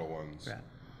 including metal ones. Right.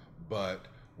 But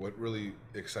what really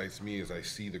excites me is I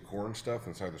see the Khorne stuff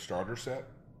inside the starter set.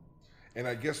 And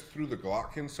I guess through the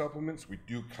Glockkin supplements, we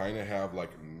do kind of have like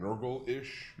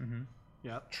Nurgle-ish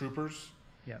Yep. troopers.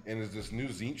 Yep. And is this new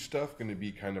Zinch stuff going to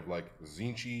be kind of like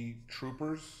Zinchy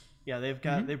troopers? Yeah,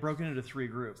 they've broken into 3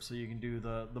 groups, so you can do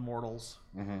the mortals,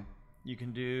 you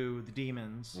can do the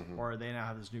demons, or they now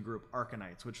have this new group,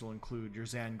 Arcanites, which will include your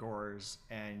Zangors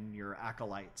and your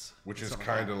Acolytes, Which is stuff like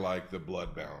kind of like the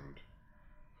Bloodbound.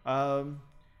 that.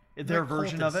 Their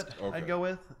version of it, cultist. Okay. I'd go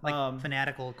with. Like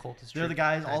fanatical cultist. They're the troop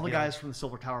guys, type all the deal. guys from the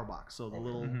Silver Tower box. So the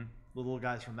little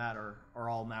guys from that are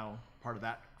all now part of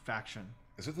that faction.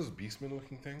 Is it those Beastmen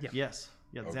looking things? Yeah. Yes,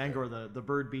 yeah, the Okay. Zangor, the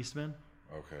bird beastmen.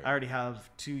 I already have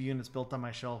 2 units built on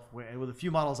my shelf with a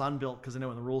few models unbuilt because I know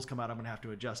when the rules come out, I'm going to have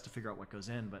to adjust to figure out what goes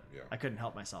in. But I couldn't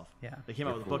help myself. Yeah. They came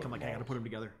out with a cool book. I'm like, I got to models. put them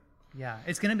together. Yeah,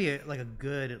 it's going to be a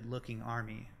good looking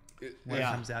army when it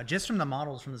comes out, just from the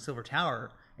models from the Silver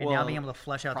Tower, and now being able to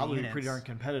flesh out the Probably units. pretty darn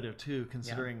competitive too,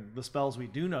 considering the spells we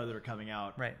do know that are coming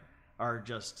out Right. are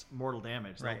just mortal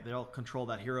damage. Right. They'll control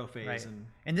that hero phase. Right.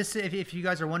 And this, if you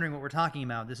guys are wondering what we're talking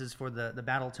about, this is for the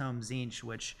Battle Tome Tzeentch,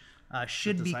 which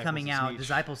should be Disciples coming of out. Tzeentch.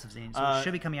 Disciples of Tzeentch. So it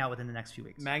should be coming out within the next few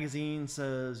weeks. magazine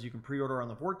says you can pre-order on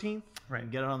the 14th Right.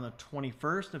 and get it on the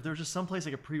 21st. If there's just some place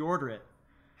I could pre-order it.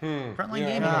 Frontline Yeah,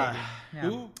 Gaming. God. Yeah.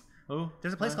 Who? Oh,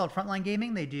 There's a place called Frontline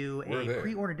Gaming. They do Where are a they?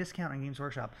 pre-order discount on Games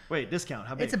Workshop. wait, discount.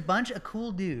 How big? It's a bunch of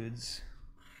cool dudes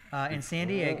in San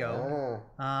Diego.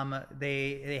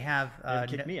 They have haven't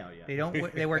kicked me out yet.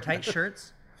 They wear tight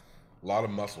shirts. A lot of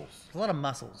muscles. There's a lot of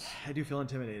muscles. I do feel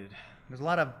intimidated. There's a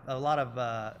lot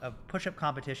of push-up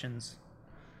competitions.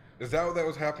 Is that what that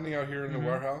was happening out here in the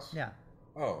warehouse? Yeah,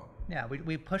 Oh. yeah.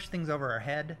 We push things over our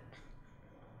head.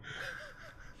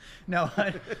 No,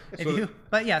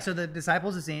 but yeah. So the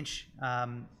Disciples of Tzeentch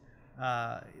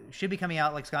should be coming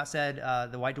out, like Scott said.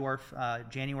 The White Dwarf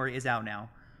January is out now,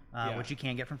 which you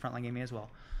can get from Frontline Gaming as well.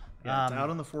 Yeah, it's out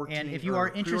on the 14th. And if you or are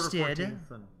pre-order interested,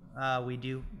 14th, and we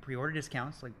do pre-order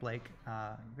discounts, like Blake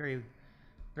very,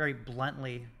 very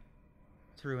bluntly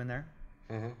threw in there.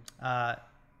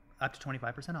 Up to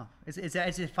 25% off. It's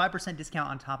a 5% discount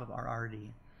on top of our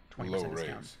already 20% Low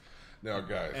discount. rates. Now,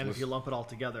 guys, and if you lump it all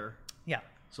together, Yeah.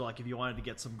 so like if you wanted to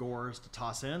get some gores to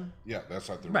toss in, yeah, that's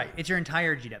not the Right. rate. It's your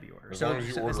entire GW order. As long as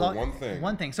you order one thing.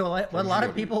 One thing. So what a from lot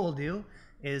of GW. people will do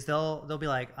is they'll be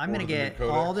like, I'm going to Order the get new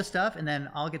codex. all this stuff, and then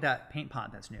I'll get that paint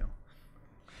pot that's new.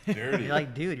 Dirty. You're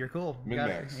like, dude, you're cool. You got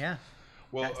it. Min-max. Yeah.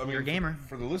 Well, That's- I mean, you're a gamer.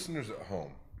 For the listeners at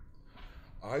home,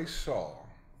 I saw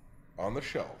on the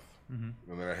shelf,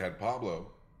 Mm-hmm. and then I had Pablo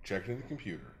check in the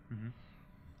computer.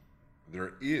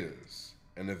 There is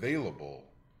an available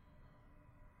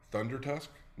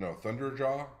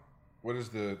Thunderjaw. What is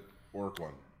the orc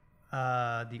one?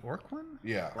 The orc one?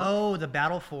 Yeah, Oh, the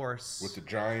Battle Force. with the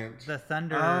giant. the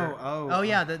Thunder. Oh,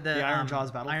 yeah. The Iron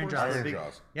Jaws Battle Iron Force? Jaws. Iron big-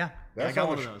 Jaws. Yeah. That's I got on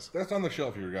one the of those. That's on the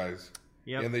shelf here, guys.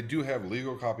 Yep. And they do have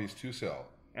legal copies to sell.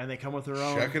 and they come with their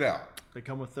own. Check it out. They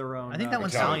come with their own. I think that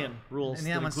one's battalion sold. rules And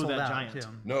that that one's include sold that out giant. too.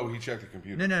 No, he checked the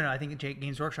computer. No. I think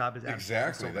Games Workshop is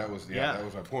Exactly. sold That out. was Yeah. that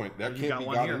was my point. That You can't got be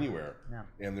one got here. anywhere. Yeah.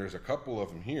 And there's a couple of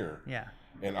them here. Yeah.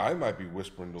 And I might be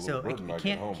whispering to So little bird when I it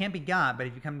get home. can't be got, but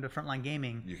if you come to Frontline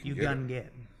Gaming, You can you get gonna it.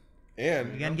 get.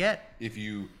 And You gonna get if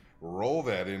you roll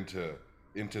that into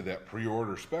that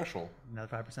pre-order special, another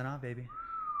 5% off, baby.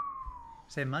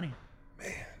 Save money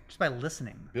man, just by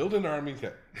listening, build an army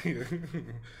that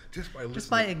just by listening. just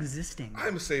by existing,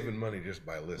 I'm saving money just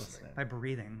by listening. by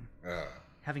breathing,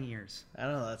 having ears. I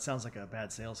don't know. That sounds like a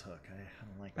bad sales hook. I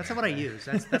don't like That's that. what I use.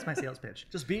 That's my sales pitch.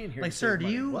 Just being here. Like, to sir, save do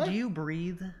money. you What? do you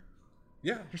breathe?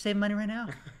 Yeah. You're saving money right now.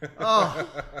 Oh,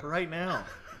 right now.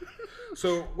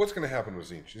 So what's going to happen with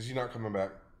Tzeentch? Is he not coming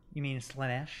back? You mean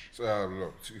Slanesh?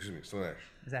 No, excuse me, Slanesh.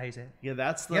 Is that how you say it? Yeah,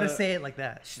 that's the. You gotta say it like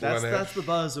that. That's Slanesh. the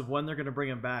buzz of when they're going to bring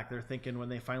him back. They're thinking when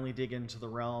they finally dig into the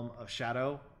realm of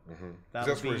Shadow.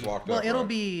 That's where he's locked Well, up. it'll right?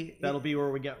 be That'll be where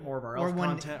we get more of our Or elf when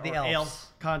content, the or elves.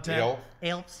 elf content, The elf.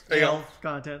 elves. elf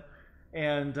content,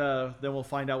 and then we'll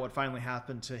find out what finally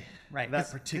happened to Right, that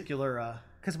 'cause- particular.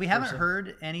 Because we haven't person.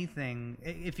 heard anything.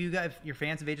 If you're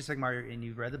fans of Age of Sigmar and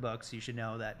you've read the books, you should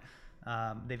know that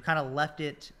they've kind of left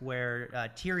it where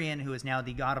Tyrion, who is now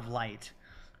the god of light,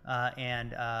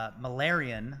 and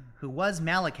Malarian, who was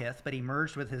Malekith, but he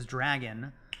merged with his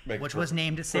dragon, Makes which was perfect-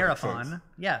 named perfect Seraphon. sense.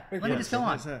 Yeah, let me sense. just go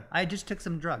on. Yes, sir. I just took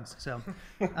some drugs, so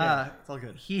It's all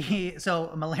good.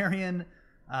 so Malarian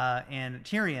and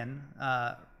Tyrion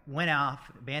went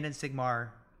off, abandoned Sigmar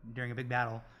during a big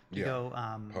battle to Yeah, go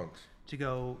punks. to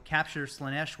go capture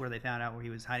Slanesh, where they found out where he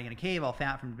was hiding in a cave, all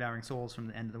fat from devouring souls from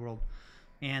the end of the world.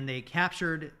 And they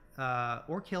captured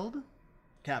or killed,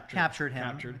 captured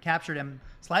him,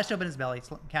 sliced open his belly,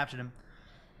 captured him,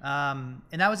 and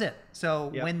that was it. So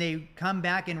Yep. when they come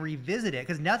back and revisit it,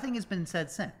 because nothing has been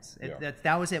said since, Yeah.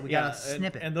 that was it. We got a and,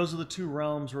 snippet. and those are the two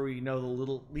realms where we know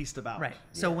the least about. Right.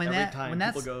 So when Every that time when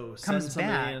that people go comes send somebody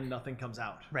back, in, nothing comes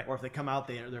out. Right. Or if they come out,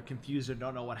 they're confused and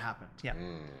don't know what happened. yeah.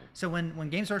 So when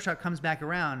Games Workshop comes back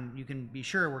around, you can be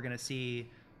sure we're going to see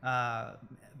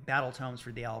battle tomes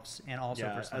for the elves and also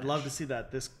Yeah, for I'd Slanesh. love to see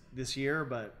that this year,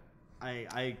 but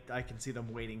I can see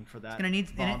them waiting for that It's going to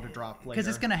need bomb to drop later. because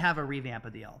it's going to have a revamp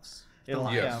of the elves.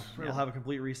 It'll, Yes. it'll have a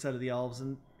complete reset of the elves,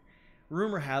 and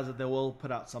rumor has it they will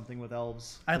put out something with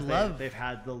elves. I'd 'cause love- they've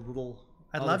had the little.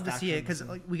 I'd other love to see it factions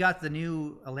because and- we got the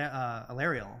new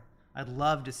Alariel. I'd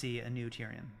love to see a new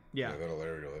Tyrion. Yeah. that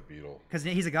Alarielle, that beetle. Because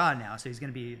he's a god now, so he's going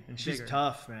to be And she's bigger.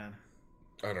 tough, man.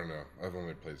 I don't know. I've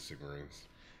only played Sigmarines.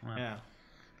 Wow. Yeah.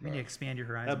 You need to expand your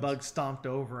horizons. That bug stomped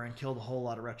over and killed a whole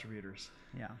lot of Retributors.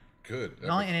 Yeah. Good. That,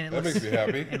 No, makes, and it that looks, makes me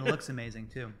happy. And it looks amazing,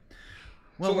 too.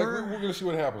 Well, So we're going to see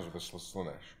what happens with this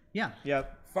Slaanesh. yeah,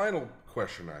 Yep. Final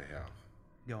question I have.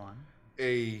 go on.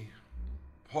 A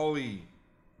poly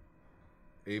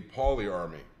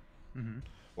army. Mm-hmm.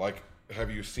 Like, have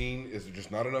you seen? Is it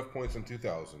just not enough points in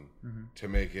 2000 Mm-hmm. to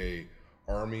make a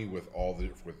army with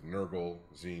Nurgle,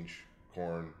 Tzeentch,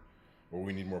 Khorne, or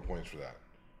we need more points for that?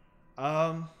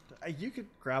 You could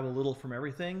grab a little from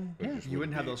everything. But it just You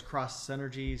wouldn't have be- those cross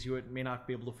synergies. You may not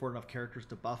be able to afford enough characters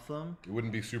to buff them. It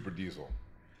wouldn't be Super Diesel.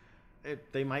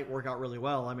 They might work out really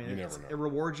well. I mean, You never know. it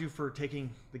rewards you for taking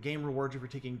the game rewards you for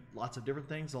taking lots of different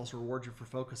things. It also rewards you for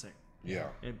focusing. Yeah.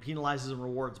 It penalizes and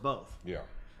rewards both. Yeah.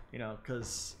 You know,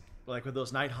 because like with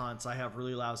those night hunts, I have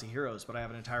really lousy heroes, but I have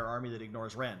an entire army that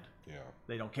ignores Rend. Yeah.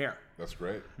 They don't care. That's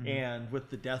great. And with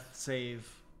the death save,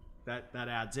 that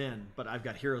adds in. But I've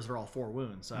got heroes that are all 4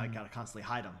 wounds, so I got to constantly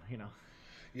hide them. You know.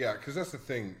 Yeah, because that's the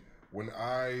thing. When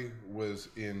I was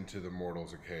into the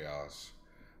Mortals of Chaos,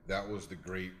 that was the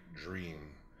great dream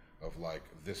of like,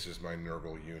 this is my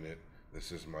Nurgle unit,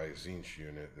 this is my Tzeentch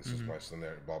unit, this is my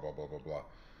Slaanesh, blah, blah, blah, blah, blah.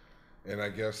 And I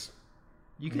guess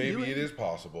You can maybe do it. it is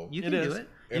possible. You It can is. do it.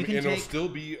 You And can it'll take. still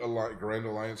be a Grand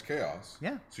Alliance Chaos.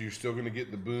 Yeah. So you're still going to get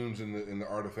the boons and the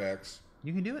artifacts.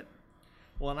 You can do it.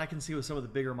 Well, and I can see with some of the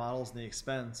bigger models and the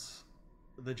expense,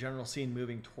 the general scene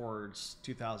moving towards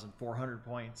 2,400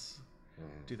 points,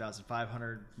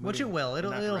 2,500. Which it will.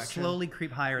 It'll slowly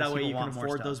creep higher. as That way people you can want more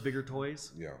afford stuff. those bigger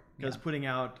toys. Yeah. Because putting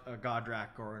out a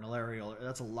Godrak or an Alarielle,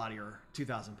 that's a lot of your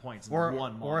 2,000 points in or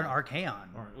one model. or an Archaon.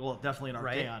 Well, definitely an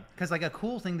Right? Archaon. Because like a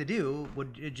cool thing to do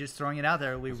would just throwing it out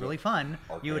there would be really fun.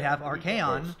 You would have Archaon would be the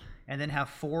Archaon, most. and then have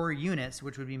 4 units,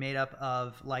 which would be made up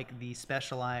of like the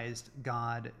specialized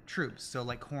god troops. So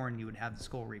like Khorne, you would have the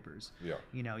Skull Reapers. Yeah.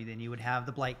 You know, then you would have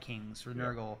the Blight Kings for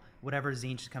Nurgle, whatever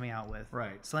Tzeentch is coming out with.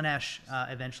 Right. Slaanesh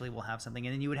eventually will have something,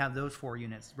 and then you would have those 4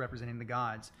 units representing the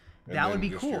gods. And that then would be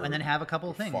just cool, your and then have a couple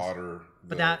of things. Fodder.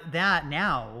 But that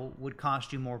now would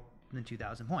cost you more than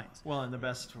 2,000 points. Well, and the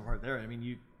best part there, I mean,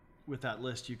 you with that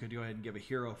list, you could go ahead and give a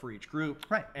hero for each group.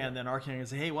 Right. And then Archaon can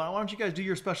say, hey, why don't you guys do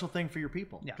your special thing for your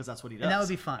people? Yeah. Because that's what he does. And that would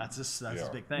be fun. That's his Yeah.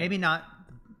 big thing. Maybe not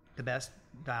the best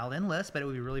dialed in list, but it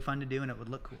would be really fun to do, and it would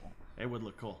look cool. It would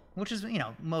look cool. Which is,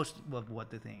 most of what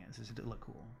the thing is to look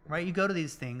cool, right? You go to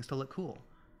these things to look cool.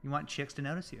 You want chicks to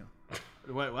notice you.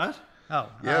 Wait, what? Oh,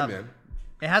 Yeah, man.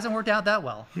 It hasn't worked out that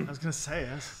well. I was going to say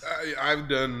this. I've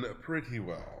done pretty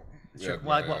well. Sure. Yeah,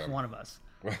 Well, like one of us.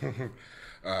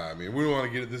 I mean, we don't want to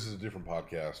get it. This is a different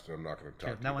podcast. I'm not going to talk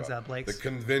Sure, to that you one's, about Blake's. the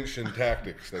convention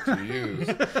tactics that you use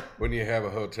when you have a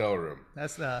hotel room.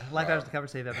 That's the Life After the Cover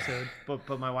Save episode.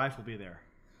 But my wife will be there.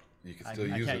 You can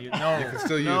still I use can't it. use- no. You can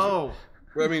still use No. it.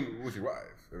 Well, I mean, with your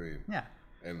wife. I mean, Yeah.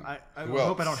 and I who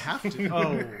hope I else? don't have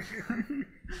to.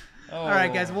 Oh. All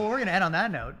right, guys. Well, we're going to end on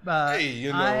that note. Hey,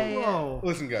 you know, Whoa.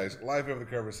 listen, guys,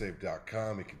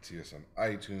 lifeafterthecoversave.com. You can see us on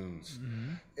iTunes.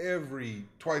 Mm-hmm.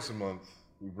 Twice a month,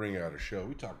 we bring out a show.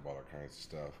 We talk about all kinds of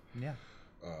stuff. Yeah.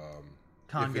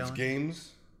 If it's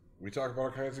games, we talk about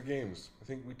all kinds of games. I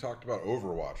think we talked about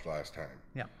Overwatch last time.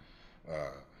 Yeah.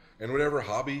 And whatever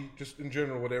hobby, just in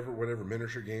general, whatever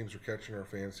miniature games are catching our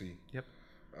fancy. Yep.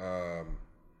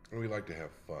 And we like to have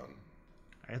fun.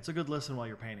 It's a good listen while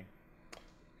you're painting.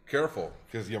 Careful,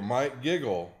 because you might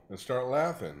giggle and start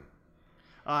laughing.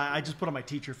 I just put on my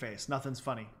teacher face. Nothing's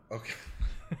funny. Okay.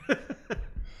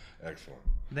 Excellent.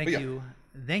 Thank But yeah, you.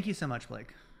 Thank you so much,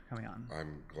 Blake, for coming on. I'm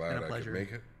Been glad a I could pleasure.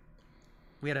 make it.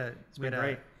 We had been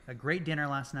great. a great dinner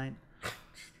last night.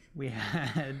 We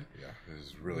had Yeah, it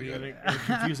was really You good. had a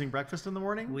confusing breakfast in the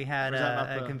morning? we had Or is that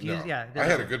not a the- confused No, yeah. I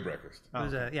had a good breakfast. It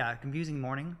was a confusing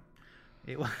morning.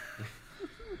 It was,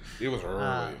 It was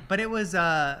early. but it was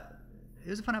a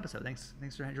fun episode. Thanks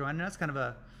for joining us. Kind of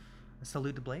a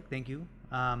salute to Blake. Thank you.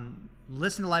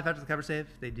 Listen to Life After the Cover Save.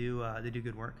 They do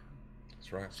good work.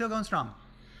 That's right. Still going strong.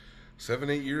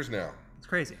 7-8 years now. It's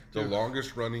crazy. The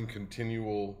longest running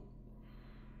continual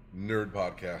nerd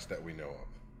podcast that we know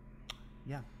of.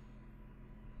 Yeah.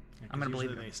 Yeah, I'm gonna 'cause believe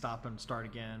usually it. they stop and start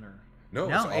again, or No,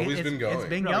 No, it's always been going. It's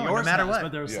been no, going no yours matter has, what.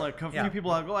 But there's Yeah. like a few Yeah.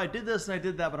 people that go, I did this and I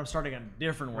did that, but I'm starting a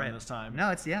different one Right. this time. No,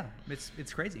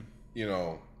 it's crazy. You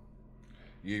know,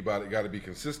 you got to be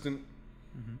consistent.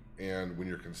 Mm-hmm. And when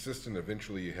you're consistent,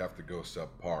 eventually you have to go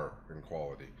subpar in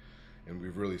quality. And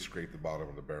we've really scraped the bottom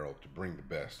of the barrel to bring the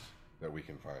best that we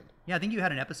can find. Yeah, I think you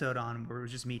had an episode on where it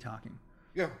was just me talking.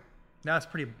 Yeah, That's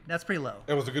pretty low.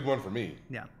 it was a good one for me.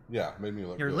 Yeah. Yeah, it made me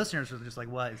look Your good. listeners were just like,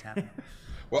 what is happening?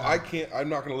 Well, I'm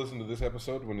not going to listen to this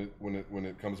episode when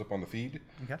it comes up on the feed.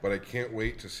 Okay. But I can't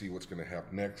wait to see what's going to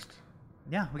happen next.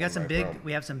 Yeah, we got some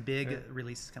big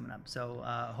releases coming up. So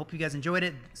hope you guys enjoyed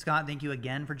it. Scott, thank you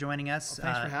again for joining us.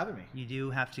 Well, thanks for having me. You do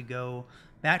have to go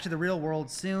back to the real world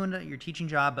soon. Your teaching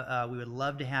job. We would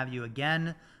love to have you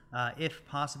again, if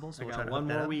possible. So I we'll got try to one hook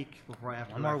that more up. week before I have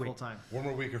to One go more back week. full time. One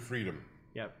more week of freedom.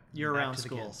 Yep, year-round to the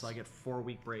school, kids. so I get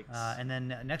 4-week breaks. And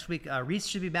then next week, Reese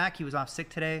should be back. He was off sick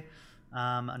today.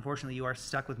 Unfortunately, you are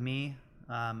stuck with me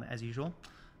as usual.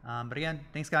 But again,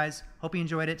 thanks, guys. Hope you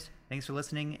enjoyed it. Thanks for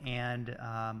listening, and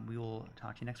we will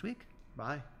talk to you next week.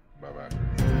 Bye. Bye-bye.